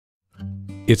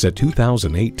It's a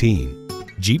 2018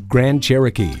 Jeep Grand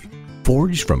Cherokee.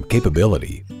 Forged from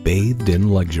capability, bathed in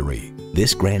luxury,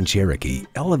 this Grand Cherokee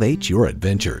elevates your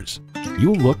adventures.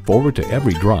 You'll look forward to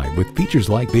every drive with features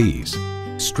like these: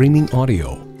 streaming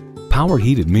audio, power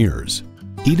heated mirrors,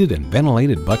 heated and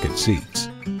ventilated bucket seats,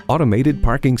 automated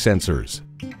parking sensors,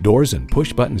 doors and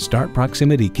push-button start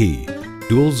proximity key,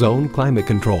 dual zone climate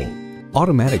control,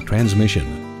 automatic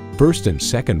transmission, first and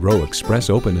second row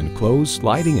express open and close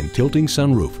sliding and tilting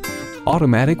sunroof,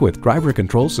 automatic with driver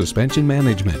control suspension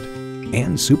management,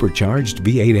 and supercharged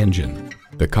V8 engine.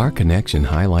 The Car Connection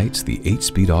highlights the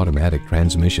 8-speed automatic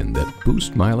transmission that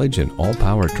boosts mileage in all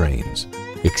powertrains.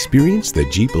 Experience the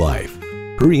Jeep life.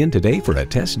 Hurry in today for a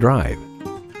test drive.